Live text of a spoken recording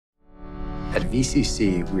At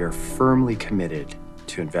VCC, we are firmly committed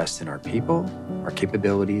to invest in our people, our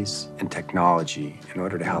capabilities, and technology in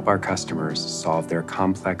order to help our customers solve their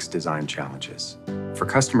complex design challenges. For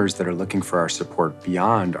customers that are looking for our support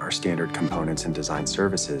beyond our standard components and design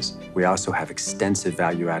services, we also have extensive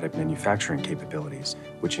value-added manufacturing capabilities,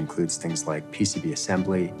 which includes things like PCB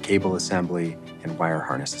assembly, cable assembly, and wire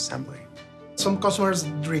harness assembly. Some customers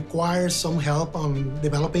require some help on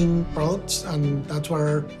developing products, and that's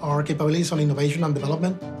where our capabilities on innovation and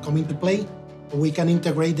development come into play. We can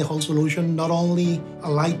integrate the whole solution, not only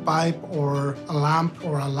a light pipe or a lamp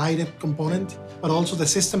or a lighted component, but also the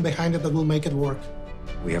system behind it that will make it work.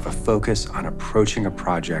 We have a focus on approaching a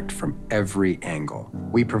project from every angle.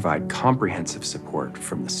 We provide comprehensive support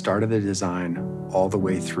from the start of the design all the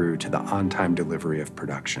way through to the on-time delivery of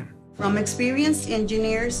production. From experienced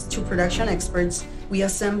engineers to production experts, we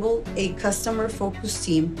assemble a customer-focused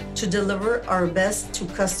team to deliver our best to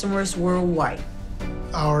customers worldwide.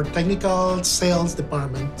 Our technical sales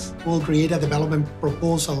department will create a development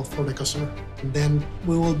proposal for the customer. And then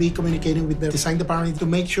we will be communicating with the design department to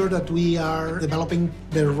make sure that we are developing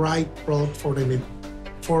the right product for the need.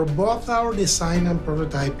 For both our design and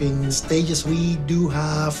prototyping stages, we do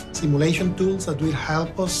have simulation tools that will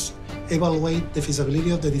help us evaluate the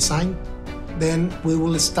feasibility of the design. Then we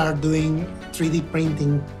will start doing 3D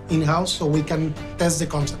printing in-house so we can test the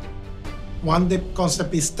concept. Once the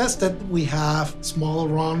concept is tested, we have small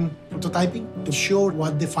run prototyping to show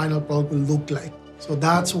what the final product will look like. So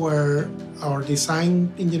that's where our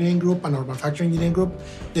design engineering group and our manufacturing engineering group,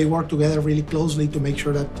 they work together really closely to make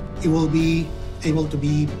sure that it will be able to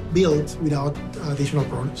be built without additional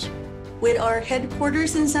problems. With our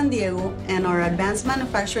headquarters in San Diego and our advanced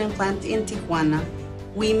manufacturing plant in Tijuana,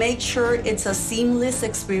 we make sure it's a seamless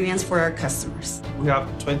experience for our customers. We have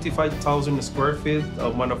 25,000 square feet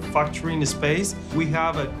of manufacturing space. We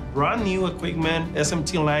have a brand new equipment,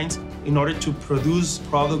 SMT lines, in order to produce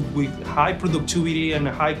product with high productivity and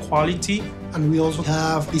high quality. And we also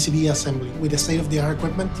have PCB assembly with the state-of-the-art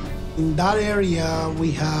equipment. In that area,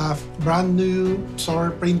 we have brand new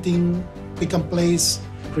solar printing, pick-and-place,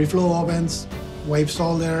 free-flow ovens, wave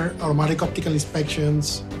solder, automatic optical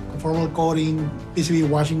inspections, formal coating, PCB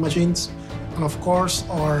washing machines, and of course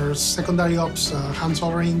our secondary ops, hand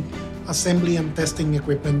soldering, assembly and testing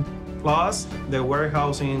equipment. Plus the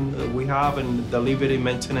warehousing we have and delivery,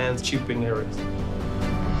 maintenance, shipping areas.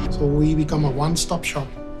 So we become a one-stop shop.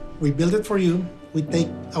 We build it for you, we take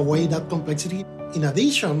away that complexity. In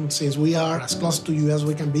addition, since we are as close to you as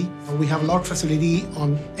we can be, we have large facility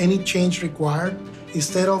on any change required.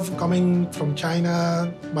 Instead of coming from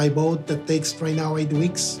China by boat that takes right now 8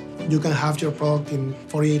 weeks, you can have your product in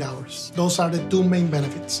 48 hours. Those are the two main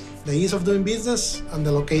benefits: the ease of doing business and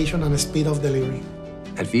the location and the speed of delivery.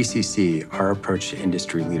 At VCC, our approach to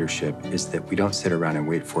industry leadership is that we don't sit around and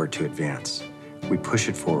wait for it to advance. We push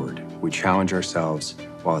it forward. We challenge ourselves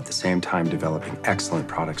while at the same time developing excellent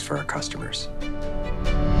products for our customers.